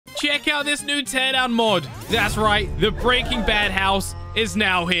check out this new teardown mod. That's right. The Breaking Bad house is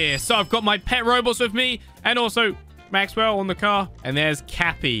now here. So I've got my pet robots with me and also Maxwell on the car. And there's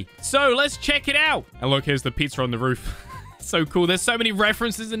Cappy. So let's check it out. And look, here's the pizza on the roof. So cool. There's so many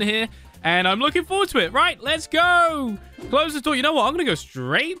references in here. And I'm looking forward to it. Right, let's go. Close the door. You know what? I'm going to go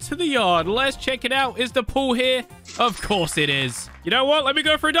straight to the yard. Let's check it out. Is the pool here? Of course it is. You know what? Let me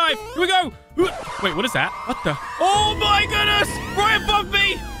go for a dive. Here we go. Wait, what is that? What the? Oh, my goodness. Right above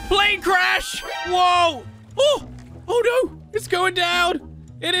me. Plane crash. Whoa. Oh no. It's going down.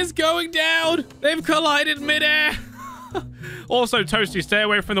 It is going down. They've collided midair. Also, Toasty, stay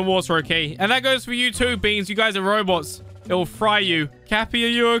away from the water, okay? And that goes for you too, Beans. You guys are robots. It will fry you. Cappy, are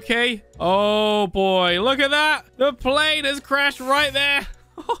you okay? Oh, boy. Look at that. The plane has crashed right there.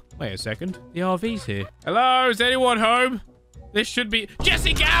 Wait a second. The RV's here. Hello? Is anyone home? This should be...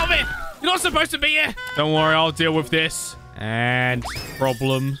 Jesse, get out of it! You're not supposed to be here! Don't worry, I'll deal with this. And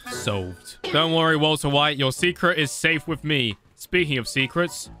problem solved. Don't worry, Walter White. Your secret is safe with me. Speaking of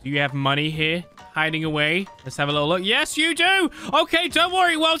secrets, do you have money here hiding away? Let's have a little look. Yes, you do! Okay, don't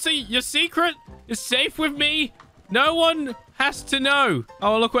worry, Walter. Your secret is safe with me. No one has to know.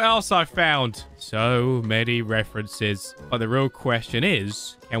 Oh, look what else I found. So many references. But the real question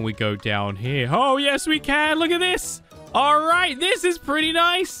is, can we go down here? Oh, yes, we can. Look at this. All right, this is pretty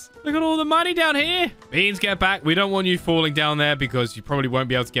nice. Look at all the money down here. Beans, get back. We don't want you falling down there because you probably won't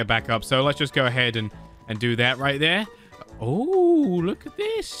be able to get back up. So let's just go ahead and do that right there. Oh, look at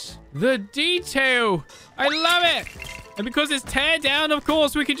this. The detail. I love it. And because it's teardown, of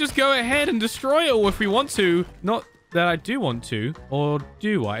course, we can just go ahead and destroy it all if we want to. Not that I do want to. Or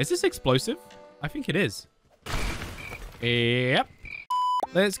do I? Is this explosive? I think it is. Yep.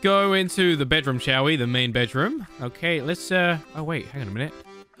 Let's go into the bedroom, shall we? The main bedroom. Okay, let's... Oh, wait. Hang on a minute.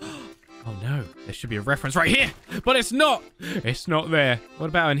 Oh, no. There should be a reference right here. But it's not. It's not there. What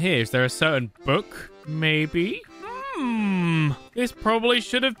about in here? Is there a certain book? Maybe? This probably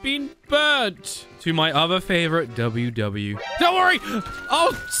should have been burnt to my other favorite, WW. Don't worry!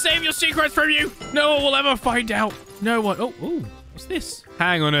 I'll save your secrets from you! No one will ever find out. No one... Oh, what's this?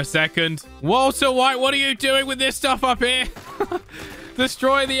 Hang on a second. Walter White, what are you doing with this stuff up here?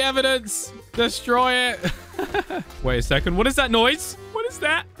 Destroy the evidence. Destroy it. Wait a second. What is that noise? What is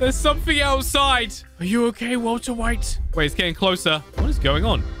that? There's something outside. Are you okay, Walter White? Wait, it's getting closer. What is going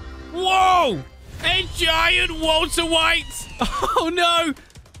on? Whoa! A giant Walter White! Oh, no!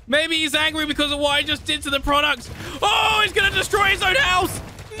 Maybe he's angry because of what I just did to the product. Oh, he's gonna destroy his own house!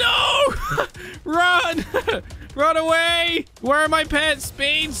 No! Run! Run away! Where are my pets?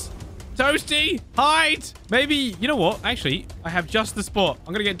 Beans? Toasty? Hide! Maybe, you know what? Actually, I have just the spot.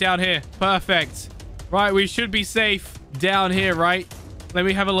 I'm gonna get down here. Perfect. Right, we should be safe down here, right? Let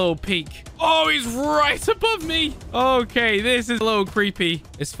me have a little peek. Oh, he's right above me. Okay, this is a little creepy.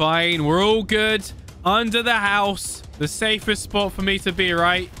 It's fine. We're all good. Under the house. The safest spot for me to be,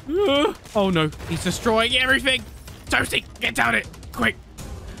 right? Oh, no. He's destroying everything. Toasty, get down it. Quick.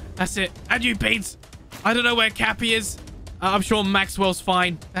 That's it. And you, Beans. I don't know where Cappy is. I'm sure Maxwell's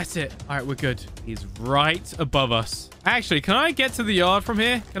fine. That's it. All right, we're good. He's right above us. Actually, can I get to the yard from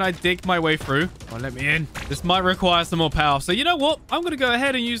here? Can I dig my way through? Oh, let me in. This might require some more power. So you know what? I'm going to go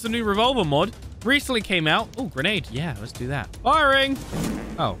ahead and use the new revolver mod. Recently came out. Oh, grenade. Yeah, let's do that. Firing.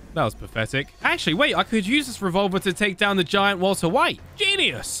 Oh, that was pathetic. Actually, wait. I could use this revolver to take down the giant Walter White.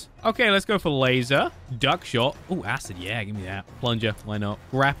 Genius. Okay, let's go for laser. Duck shot. Oh, acid. Yeah, give me that. Plunger. Why not?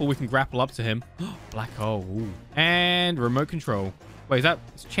 Grapple. We can grapple up to him. Black hole. Ooh. And remote control. Wait, is that...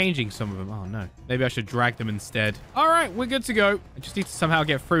 It's changing some of them. Oh, no. Maybe I should drag them instead. All right, we're good to go. I just need to somehow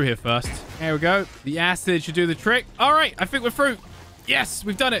get through here first. There we go. The acid should do the trick. All right, I think we're through. Yes,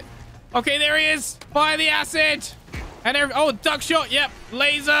 we've done it. Okay, there he is. Fire the acid. And oh, duck shot. Yep.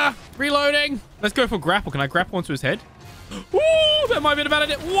 Laser. Reloading. Let's go for grapple. Can I grapple onto his head? Ooh, that might have been a bad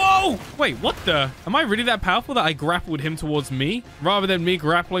idea. Whoa! Wait, what the? Am I really that powerful that I grappled him towards me rather than me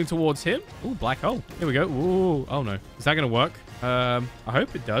grappling towards him? Ooh, black hole. Here we go. Ooh. Oh, no. Is that going to work? I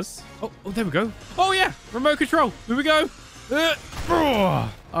hope it does. Oh, there we go. Oh, yeah. Remote control. Here we go.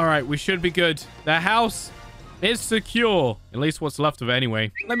 All right, we should be good. The house is secure. At least what's left of it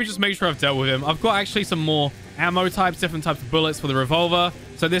anyway. Let me just make sure I've dealt with him. I've got actually some more ammo types, different types of bullets for the revolver.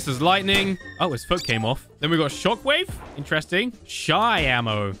 So this is lightning. Oh, his foot came off. Then we got shockwave. Interesting. Shy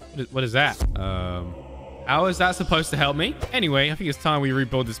ammo. What is that? How is that supposed to help me? Anyway, I think it's time we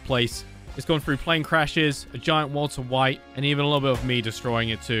rebuild this place. It's gone through plane crashes, a giant Walter White, and even a little bit of me destroying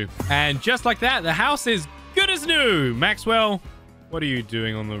it too. And just like that, the house is good as new. Maxwell, what are you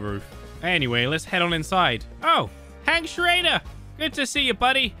doing on the roof? Anyway, let's head on inside. Oh, Hank Schrader. Good to see you,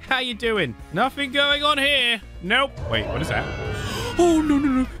 buddy. How you doing? Nothing going on here. Nope. Wait, what is that? Oh, no, no,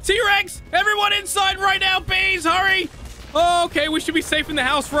 no. T-Rex! Everyone inside right now, bees! Hurry! Oh, okay, we should be safe in the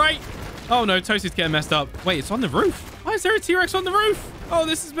house, right? Oh, no, Toasty's getting messed up. Wait, it's on the roof. Why is there a T-Rex on the roof? Oh,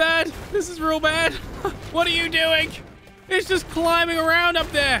 this is bad. This is real bad. What are you doing? It's just climbing around up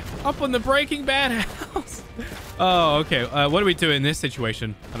there. Up on the Breaking Bad house. Oh, okay. What do we do in this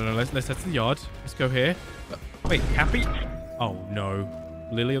situation? I don't know. Let's head to the yard. Let's go here. Wait, Cappy? Oh, no.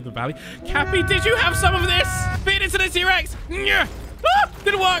 Lily of the Valley. Cappy, did you have some of this? Feed it to the T-Rex. Ah,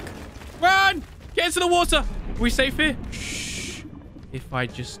 didn't work. Run. Get into the water. Are we safe here? Shh. If I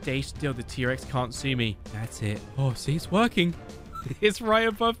just stay still, the T-Rex can't see me. That's it. Oh, see, it's working. It's right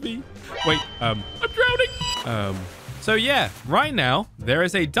above me. Wait, I'm drowning. So yeah, right now, there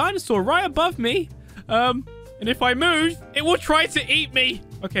is a dinosaur right above me. And if I move, it will try to eat me.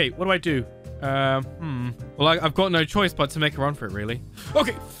 Okay, what do I do? Well, I've got no choice but to make a run for it, really.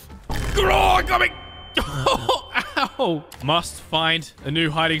 Okay. Oh, coming. Ow. Must find a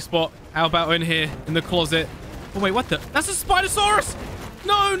new hiding spot. How about in here, in the closet? Oh, wait, what the? That's a Spinosaurus.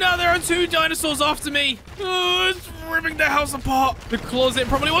 No, now there are 2 dinosaurs after me. Oh, it's ripping the house apart. The closet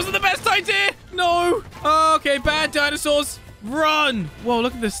probably wasn't the best idea. No. Oh, okay, bad dinosaurs. Run. Whoa,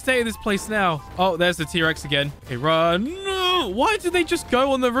 look at the state of this place now. Oh, there's the T-Rex again. Okay, run. No. Why did they just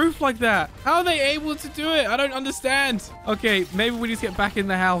go on the roof like that? How are they able to do it? I don't understand. Okay, maybe we need to get back in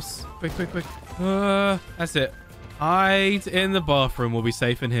the house. Quick, quick, quick. That's it. Hide in the bathroom. We'll be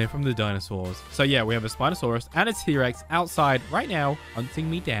safe in here from the dinosaurs. So yeah, we have a Spinosaurus and a T-Rex outside right now hunting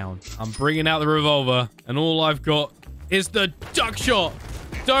me down. I'm bringing out the revolver and all I've got is the duck shot.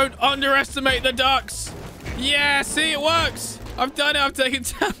 Don't underestimate the ducks. Yeah, see, it works. I've done it. I've taken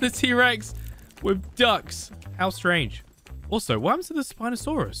down the T-Rex with ducks. How strange. Also, what happens to the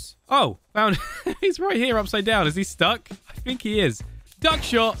Spinosaurus? Oh, found he's right here upside down. Is he stuck? I think he is. Duck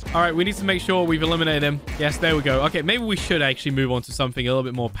shot. All right, we need to make sure we've eliminated him. Yes, there we go. Okay, maybe we should actually move on to something a little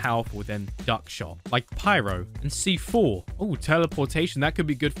bit more powerful than duck shot, like pyro and C4. Oh, teleportation. That could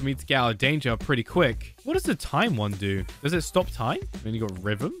be good for me to get out of danger pretty quick. What does the time one do? Does it stop time? Then you got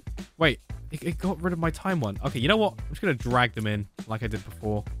rhythm. Wait, it got rid of my time one. Okay, you know what? I'm just going to drag them in like I did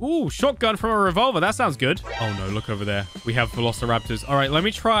before. Ooh, shotgun from a revolver. That sounds good. Oh, no, look over there. We have velociraptors. All right, let me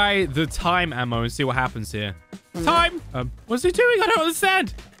try the time ammo and see what happens here. Time! What's he doing? I don't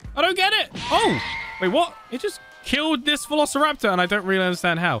understand. I don't get it. Oh, wait, what? It just killed this velociraptor and I don't really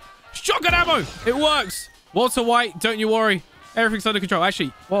understand how. Shotgun ammo! It works. Walter White, don't you worry. Everything's under control.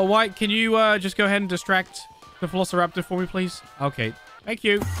 Actually, Walter White, can you just go ahead and distract the velociraptor for me, please? Okay. Thank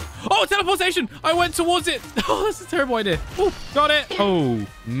you. Oh, teleportation! I went towards it. Oh, that's a terrible idea. Oh, got it. Oh,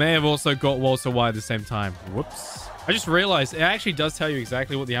 may have also got Walter White at the same time. Whoops. I just realized it actually does tell you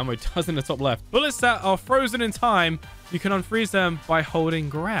exactly what the ammo does in the top left. Bullets that are frozen in time, you can unfreeze them by holding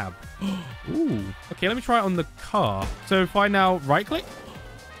grab. Ooh. Okay, let me try it on the car. So if I now right click.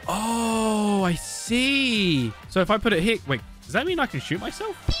 Oh, I see. So if I put it here, wait, does that mean I can shoot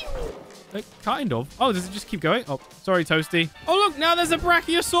myself? Kind of. Oh, does it just keep going? Oh, sorry, Toasty. Oh, look, now there's a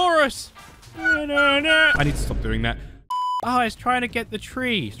Brachiosaurus. I need to stop doing that. Oh, it's trying to get the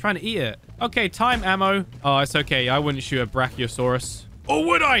tree. It's trying to eat it. Okay, time ammo. Oh, it's okay. I wouldn't shoot a Brachiosaurus. Or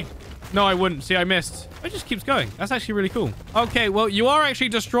would I? No, I wouldn't. See, I missed. It just keeps going. That's actually really cool. Okay, well, you are actually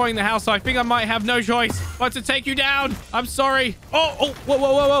destroying the house, so I think I might have no choice but to take you down. I'm sorry. Oh, whoa,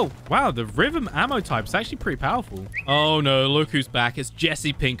 whoa, whoa, whoa. Wow, the rhythm ammo type is actually pretty powerful. Oh, no, look who's back. It's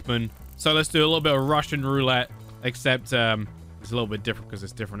Jesse Pinkman. So let's do a little bit of Russian roulette, except it's a little bit different because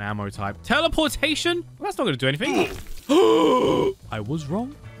it's different ammo type. Teleportation? Well, that's not going to do anything. I was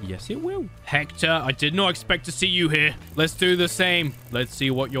wrong. Yes, it will. Hector, I did not expect to see you here. Let's do the same. Let's see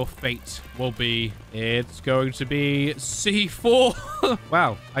what your fate will be. It's going to be C4.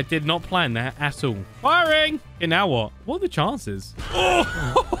 Wow, I did not plan that at all. Firing! Okay, now what? What are the chances?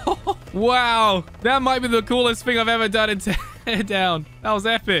 Oh! Wow, that might be the coolest thing I've ever done in Teardown. That was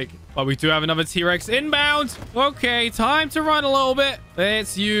epic. But we do have another T-Rex inbound. Okay, time to run a little bit.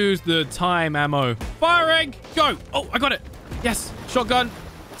 Let's use the time ammo. Firing! Go! Oh, I got it. Yes, shotgun.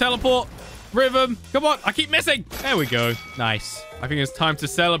 Teleport, rhythm. Come on, I keep missing. There we go. Nice. I think it's time to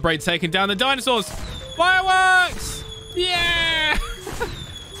celebrate taking down the dinosaurs. Fireworks! Yeah!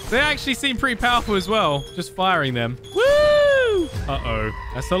 They actually seem pretty powerful as well, just firing them. Woo! Uh-oh.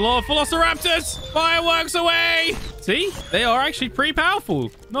 That's a lot of velociraptors. Fireworks away! See? They are actually pretty powerful.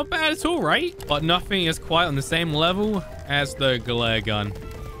 Not bad at all, right? But nothing is quite on the same level as the glare gun.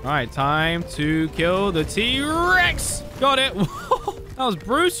 All right, time to kill the T-Rex. Got it. That was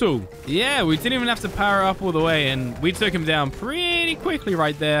brutal. Yeah, we didn't even have to power up all the way, and we took him down pretty quickly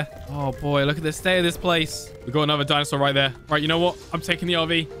right there. Oh, boy, look at the state of this place. We got another dinosaur right there. Right, you know what? I'm taking the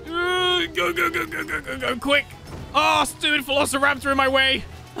RV. Go, go, go, go, go, go, go, quick. Oh, stupid Velociraptor in my way.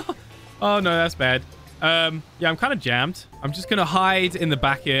 Oh, no, that's bad. Yeah, I'm kind of jammed. I'm just going to hide in the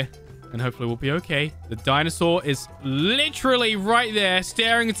back here. And hopefully we'll be okay. The dinosaur is literally right there,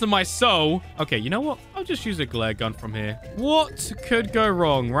 staring into my soul. Okay, you know what? I'll just use a glare gun from here. What could go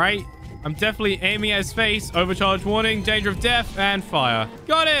wrong, right? I'm definitely aiming at his face. Overcharge warning, danger of death, and fire.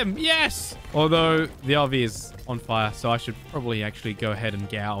 Got him! Yes! Although the RV is on fire, so I should probably actually go ahead and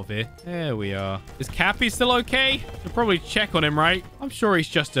get out of here. There we are. Is Cappy still okay? Should probably check on him, right? I'm sure he's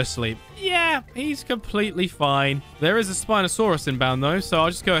just asleep. Yeah, he's completely fine. There is a Spinosaurus inbound, though, so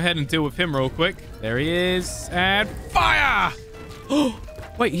I'll just go ahead and deal with him real quick. There he is. And fire! Oh,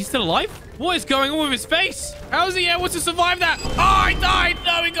 wait, he's still alive? What is going on with his face? How is he able to survive that? Oh, he died!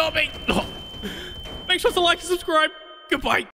 No, he got me! Make sure to like and subscribe. Goodbye.